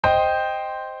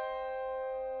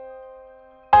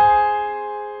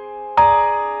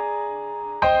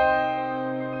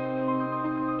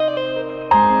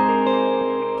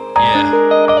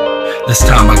This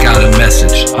time I got a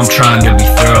message, I'm trying to be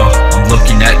thorough. I'm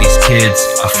looking at these kids,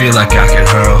 I feel like I could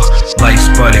hurl. Life's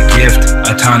but a gift,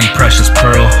 a tiny precious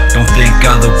pearl. Don't think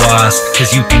otherwise,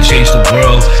 cause you can change the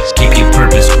world. Keep your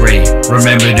purpose great,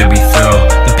 remember to be thorough.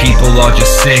 The people are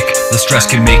just sick, the stress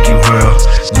can make you hurl.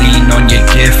 Lean on your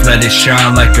gift, let it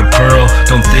shine like a pearl.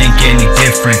 Don't think any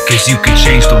different, cause you can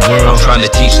change the world. I'm trying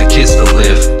to teach the kids to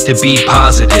live, to be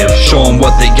positive. Show them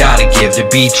what they gotta give, to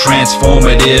be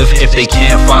transformative. If they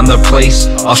can't find their place,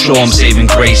 I'll show them saving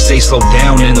grace. They slow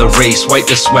down in the race, wipe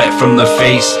the sweat from their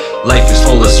face. Life is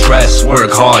full of stress,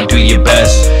 work hard, do your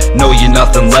best. Know you're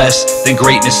nothing less than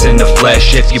greatness in the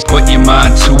flesh. If you put your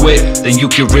mind to it, then you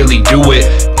can really do it.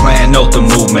 Plan out the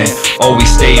movement, always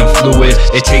staying fluid.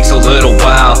 It takes a little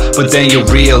while, but then you'll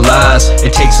realize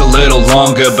it takes a little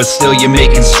longer, but still you're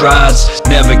making strides.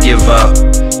 Never give up,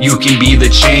 you can be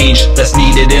the change that's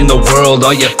needed in the world.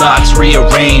 All your thoughts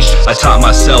rearranged. I taught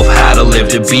myself how to live,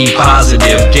 to be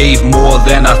positive. Gave more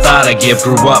than I thought I'd give.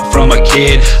 Grew up from a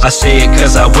kid, I say it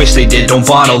cause I wish they did. Don't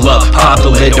bottle up, pop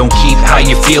the lid. Don't keep how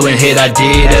you feeling hid. I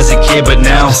did as a kid, but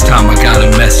now this time I got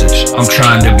a message, I'm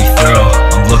trying to be thorough.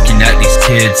 I'm looking at these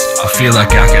kids, I feel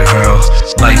like I could hurl.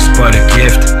 Life's but a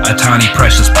gift, a tiny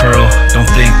precious pearl. Don't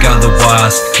think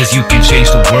otherwise, cause you can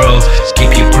change the world.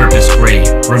 Keep your purpose great,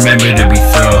 remember to be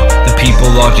thorough. The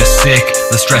people are just sick,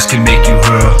 the stress can make you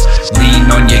hurl. Lean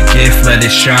on your gift, let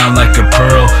it shine like a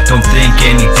pearl. Don't think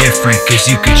any different, cause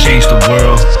you can change the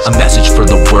world. A message for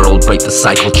the world, break the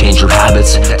cycle, change your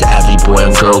habits. To every boy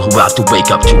and girl who have to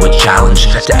wake up to a challenge.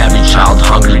 To every child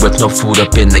hungry with no food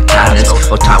up in the cabinets.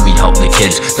 What time we help the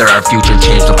kids, they're our future,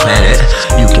 change the planet.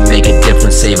 You can make a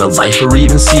difference, save a life, or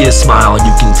even see a smile.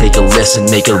 You can take a listen,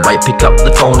 make it right, pick up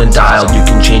the phone and dial. You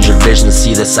can change your vision,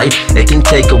 see the sight, it can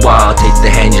take a while. Take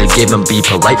the hand you're given, be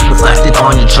polite, reflect it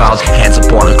on your child. Hands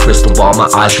up on a crystal ball, my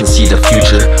eyes can see the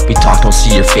future. We talk, don't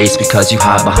see your face because you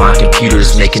hide behind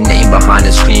computers. Make a name behind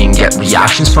the screen, get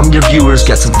reactions from your viewers.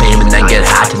 Get some fame and then get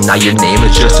hacked, and now your name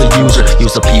is just a user.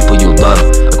 Use the people you love,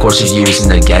 of course you're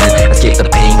using again. Escape the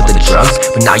pain with the drugs,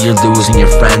 but now you're losing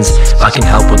your friends. If I can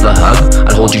help with a hug,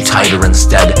 I'd hold you tighter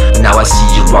instead. And now I see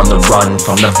you on the run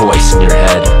from the voice in your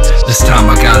head. This time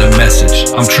I got a message,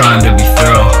 I'm trying to be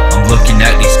thorough. I'm looking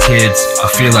at these kids, I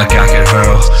feel like I could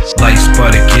hurl. Life's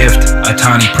but a gift, a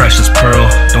tiny precious pearl.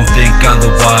 Don't think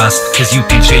otherwise, cause you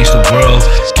can change the world.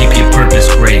 Keep your purpose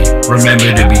great,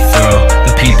 remember to be thorough.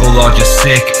 The people are just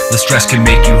sick, the stress can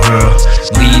make you hurl.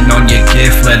 Lean on your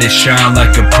gift, let it shine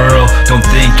like a pearl. Don't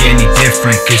think any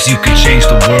different, cause you can change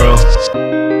the world.